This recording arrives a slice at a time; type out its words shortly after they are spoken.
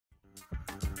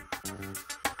Hey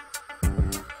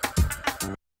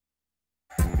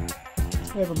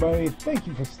everybody, thank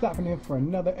you for stopping in for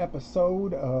another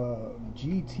episode of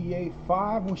GTA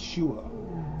 5 with Shua.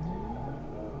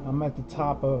 I'm at the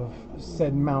top of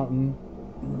said mountain.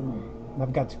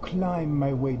 I've got to climb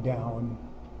my way down.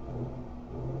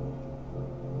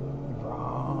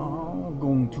 I'm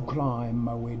going to climb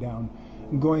my way down.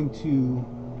 I'm going to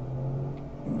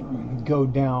go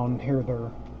down here.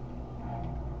 They're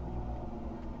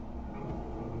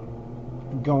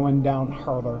going down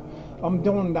further. I'm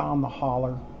going down the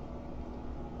holler.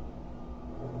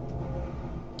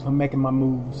 I'm making my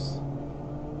moves.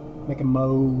 Making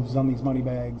moves on these money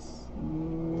bags.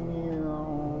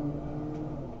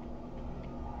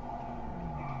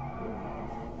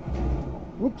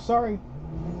 Oops, sorry.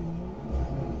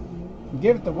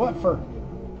 Give it the what for?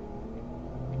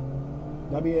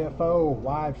 WFO,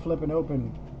 wide flipping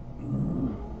open.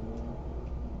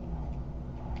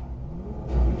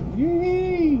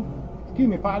 Yee! Excuse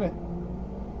me, partner.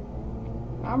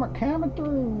 I'm a coming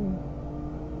through.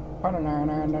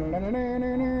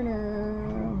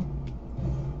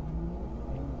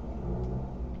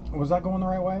 Was that going the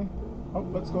right way? Oh,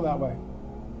 let's go that way.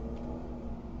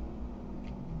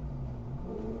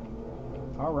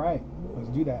 Alright, let's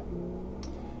do that.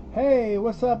 Hey,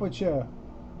 what's up with you?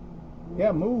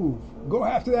 Yeah, move. Go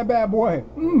after that bad boy.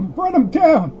 Run him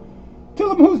down.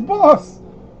 Tell him who's boss.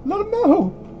 Let him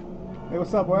know. Hey,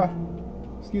 what's up, boy?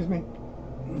 Excuse me.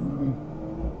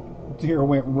 Deer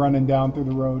went running down through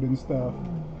the road and stuff.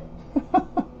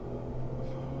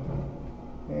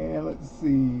 Hey, let's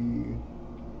see.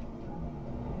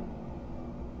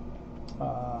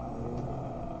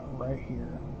 Right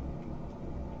here.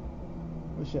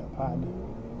 What's up, partner?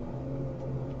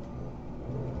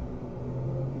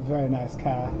 Very nice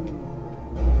car.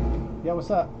 Yeah,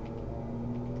 what's up?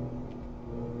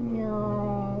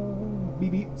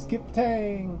 Beep beep, skip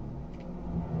tang.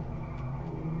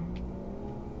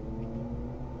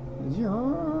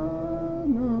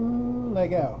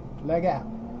 Leg out, leg out.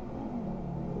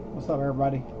 What's up,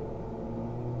 everybody?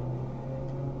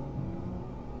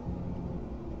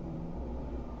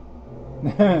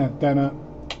 Dun-up.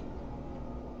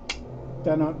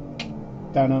 Dun-up.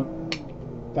 Dun-up.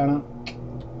 Dun-up.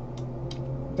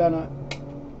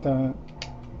 Dun-up. Dun-up.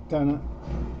 Dun-up.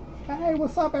 Hey,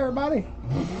 what's up, everybody?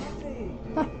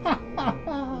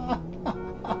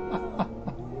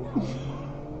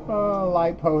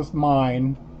 Light post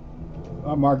mine.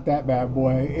 I marked that bad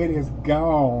boy. It is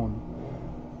gone.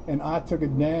 And I took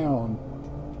it down.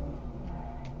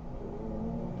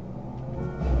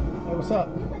 Hey, what's up?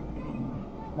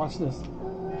 Watch this.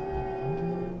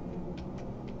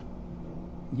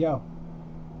 Yo.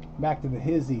 Back to the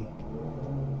hizzy.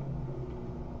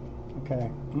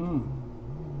 Okay.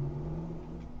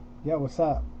 Yo, what's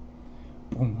up?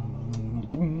 Boom,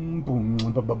 boom, boom,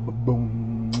 boom, boom,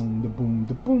 boom, boom,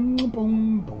 boom,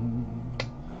 boom, boom.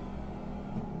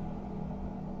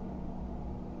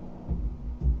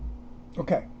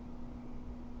 Okay.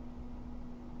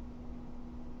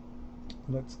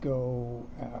 Let's go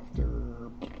after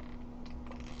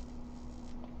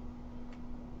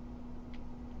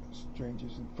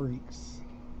strangers and freaks.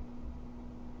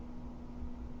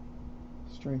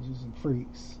 Strangers and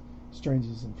freaks.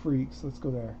 Strangers and freaks. Let's go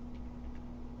there.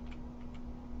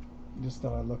 Just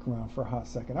thought I'd look around for a hot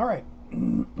second. All right.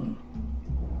 Boom,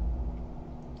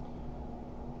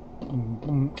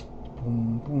 boom,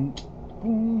 boom, boom,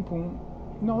 boom, boom.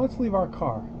 No, let's leave our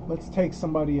car. Let's take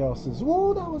somebody else's.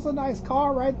 Ooh, that was a nice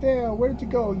car right there. Where did you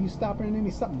go? You stopping in any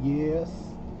something? Yes.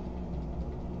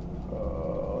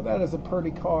 Oh, that is a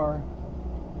pretty car.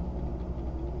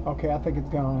 Okay, I think it's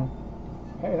gone.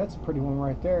 Hey, that's a pretty one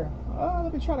right there.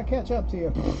 Let me try to catch up to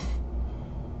you.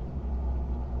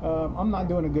 I'm not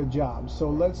doing a good job, so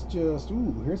let's just...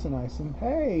 Ooh, here's a nice one.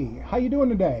 Hey, how you doing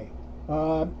today?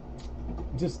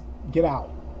 Just get out.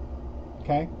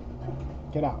 Okay?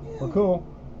 Get out. We're cool.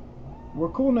 We're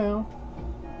cool now.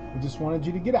 We just wanted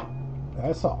you to get out.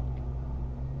 That's all.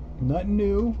 Nothing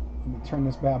new. Let me turn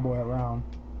this bad boy around.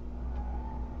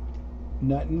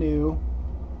 Nothing new.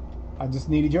 I just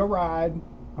needed your ride.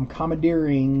 I'm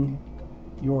commandeering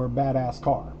your badass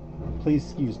car. Please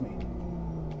excuse me.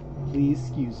 Please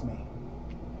excuse me.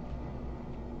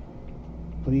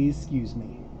 Please excuse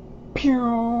me.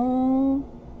 Pew!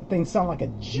 That thing sounds like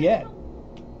a jet.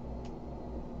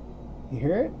 You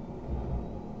hear it?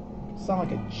 Sound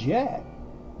like a jet.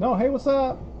 No, hey, what's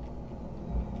up?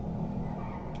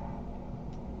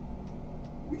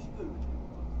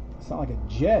 Sound like a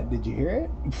jet. Did you hear it?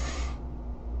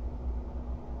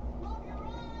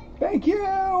 Thank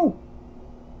you.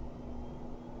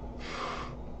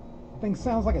 Thing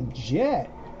sounds like a jet.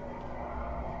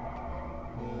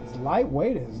 It's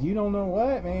lightweight as you don't know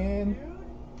what, man.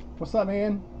 What's up,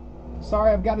 man?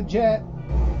 Sorry, I've got a jet.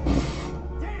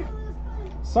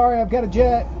 Sorry, I've got a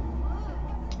jet.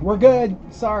 We're good.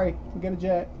 Sorry, we got a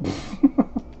jet.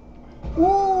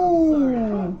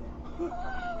 Woo!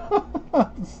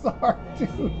 Sorry,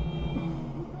 dude.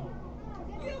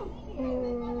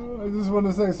 I just want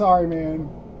to say sorry, man.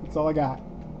 That's all I got.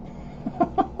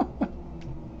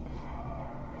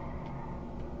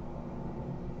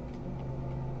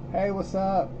 Hey, what's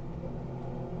up?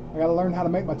 I gotta learn how to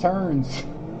make my turns.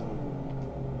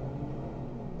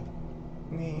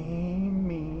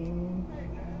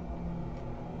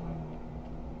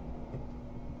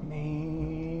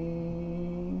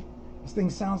 This thing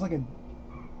sounds like a...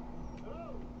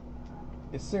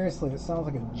 Seriously, it sounds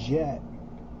like a jet.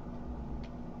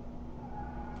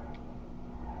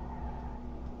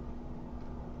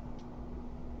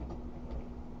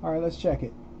 Alright, let's check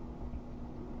it.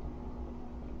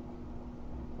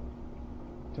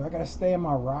 Do I gotta stay in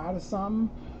my ride or something?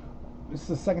 This is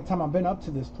the second time I've been up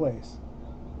to this place.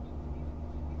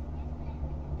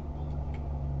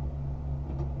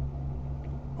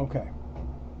 Okay.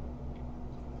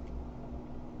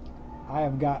 I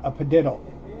have got a padiddle.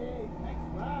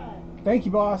 Thank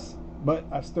you, boss. But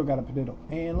I've still got a padiddle.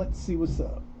 And let's see what's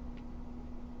up.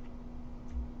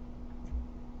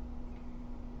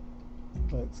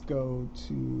 Let's go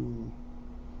to...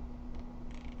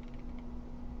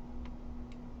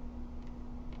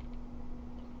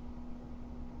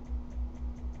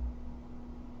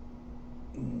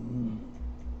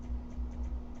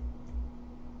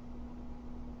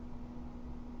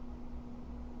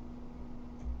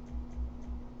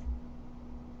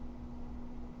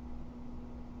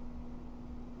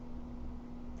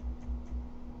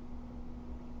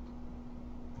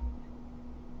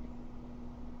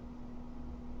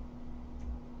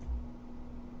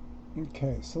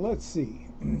 Okay, so let's see.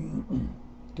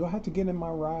 Do I have to get in my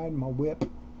ride, my whip?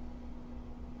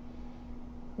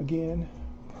 Again,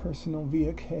 personal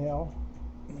vehicle.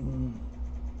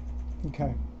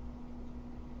 Okay.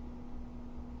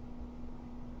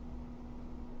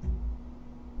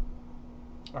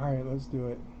 Alright, let's do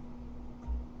it.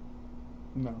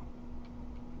 No.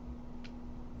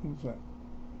 Who's that?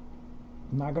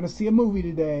 I'm not gonna see a movie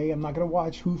today. I'm not gonna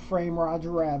watch Who Framed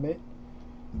Roger Rabbit.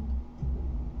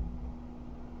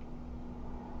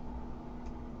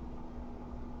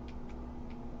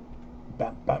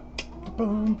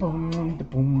 Boom boom da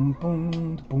boom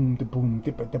boom da boom da boom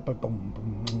dippa dippa boom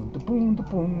boom da boom da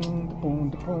boom da boom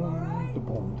da boom da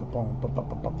boom da boom ba ba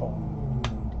ba ba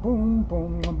boom boom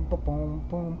boom ba boom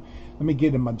boom. Let me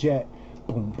get in my jet.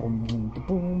 Boom boom da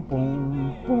boom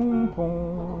boom boom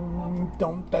boom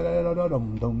dum da da da da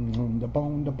dum dum da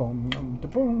boom da boom da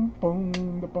boom boom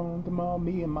da boom da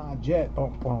me and my jet.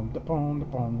 Boom boom da boom da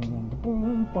boom da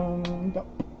boom boom da.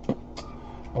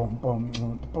 Boom, boom,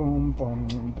 boom, boom,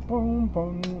 boom,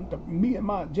 boom, me and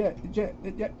my jet.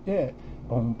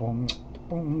 Boom, boom,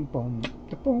 boom, boom, boom,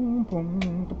 boom, boom,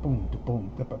 boom,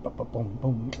 boom,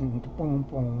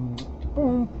 boom,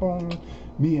 boom, boom,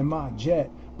 me and my jet.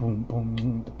 Boom, boom,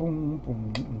 boom, boom,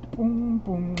 boom,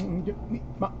 boom, me,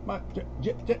 my jet.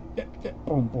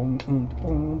 Boom, boom, boom,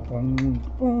 boom,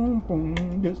 boom,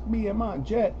 boom, just me and my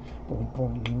jet. Boom,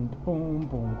 boom, boom,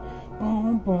 boom,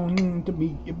 boom, boom, to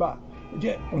me and my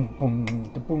jet. Boom, boom,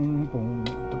 boom, boom,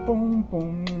 boom,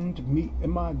 boom, to me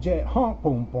and my jet. Honk,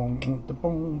 boom, boom,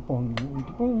 boom, boom,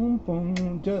 boom,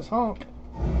 boom, just honk.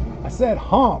 I said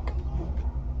honk.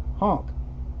 Honk.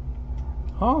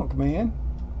 Honk, man.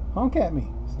 Honk at me.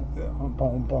 Boom,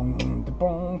 boom, boom, boom,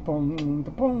 boom,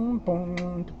 boom, boom,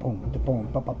 boom,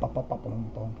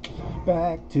 boom.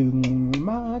 Back to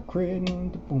my crib.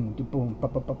 Boom, boom,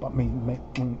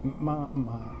 my.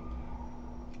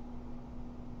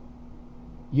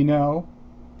 You know.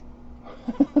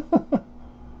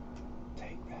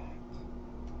 Take that.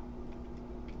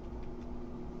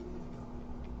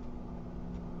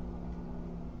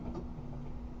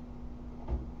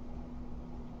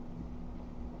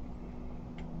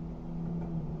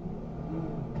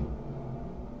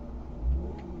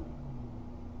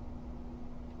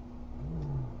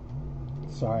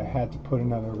 Sorry, I had to put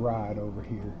another ride over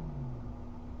here.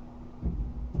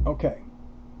 Okay.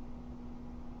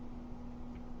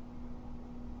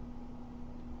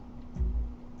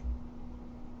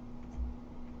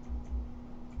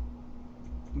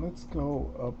 Let's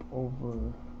go up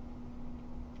over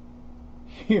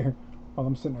here while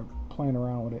I'm sitting there playing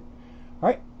around with it. All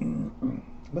right,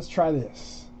 let's try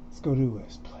this. Let's go to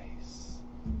this place.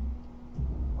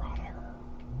 Rotter.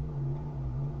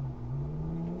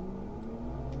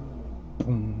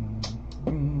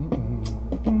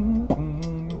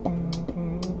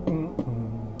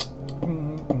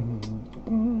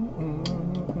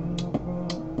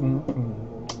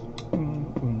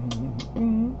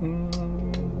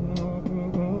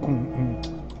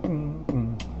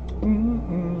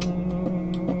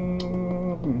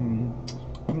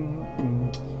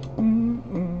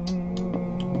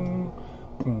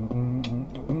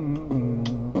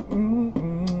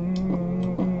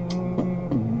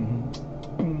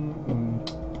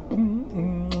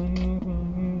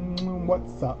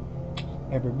 What's up,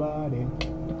 everybody?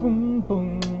 Boom,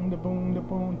 boom, da boom, da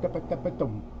boom, da ba da ba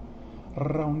dum.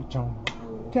 Rom chom,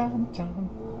 chom chom,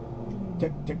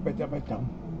 check check ba da ba dum.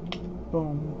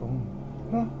 Boom, boom,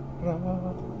 ra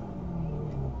ra.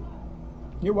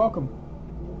 You're welcome,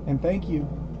 and thank you,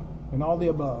 and all the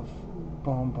above.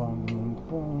 Boom, boom, boom,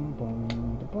 boom, boom,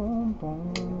 da boom,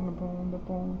 boom, da boom, da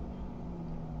boom.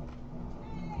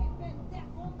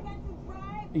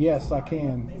 Yes, I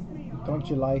can. Don't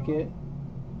you like it?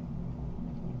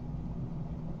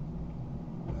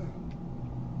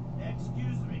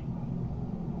 Excuse me.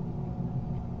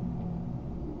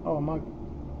 Oh my!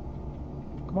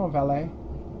 Come on, valet.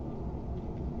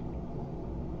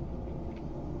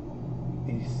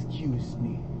 Excuse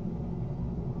me.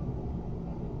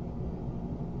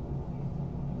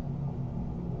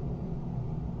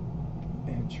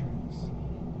 Entrance.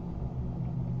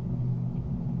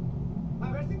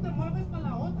 A ver si te mueves para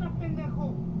la otra,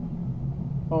 pendejo.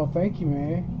 Oh, thank you,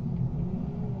 man.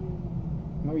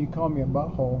 I know you call me a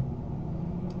butthole,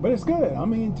 but it's good. I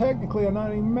mean, technically, I'm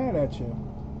not even mad at you.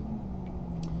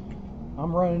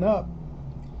 I'm running up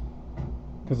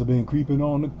because I've been creeping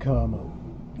on the come up.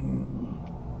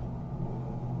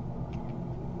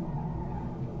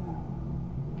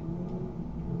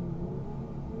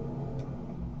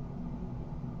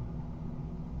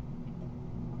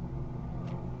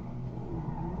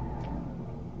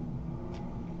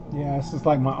 Yeah, this is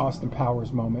like my Austin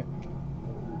Powers moment.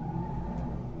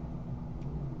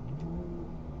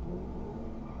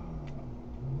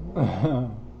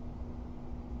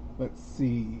 Let's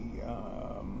see.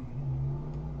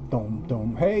 Boom,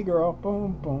 boom. Hey, girl.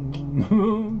 Boom, boom,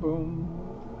 boom, boom.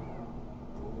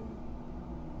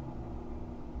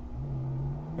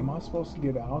 Am I supposed to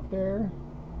get out there?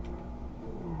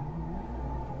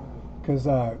 Because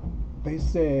they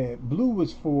said blue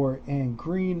was 4 and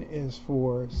green is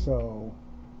 4, so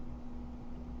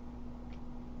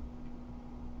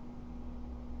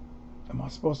am I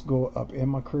supposed to go up in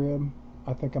my crib?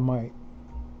 I think I might.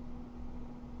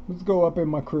 Let's go up in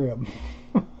my crib.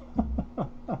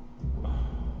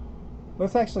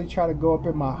 Let's actually try to go up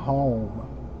in my home.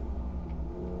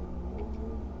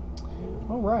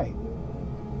 All right.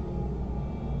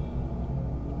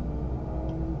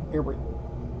 Eric.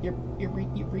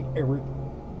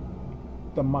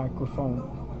 The microphone.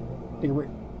 Eric.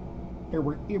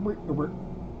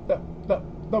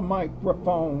 The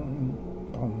microphone.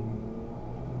 Boom.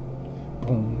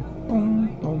 Boom.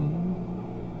 Boom.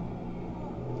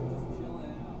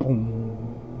 Boom.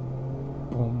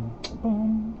 Boom. Boom.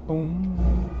 Boom. Boom. Boom.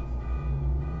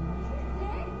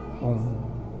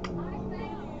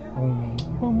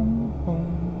 Boom. Boom. Boom.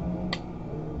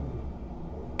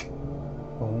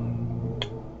 Boom.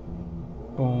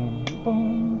 Boom.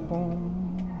 Boom. Boom.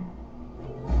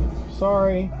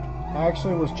 Sorry, I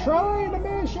actually was trying to be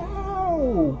a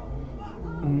show.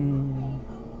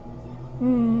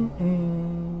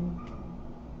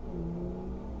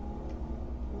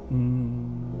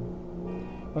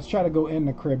 Let's try to go in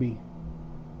the cribby.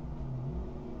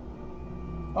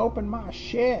 Open my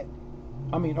shit.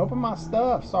 I mean, open my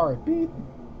stuff. Sorry, beep.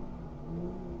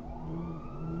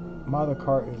 My other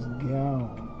car is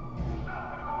gone.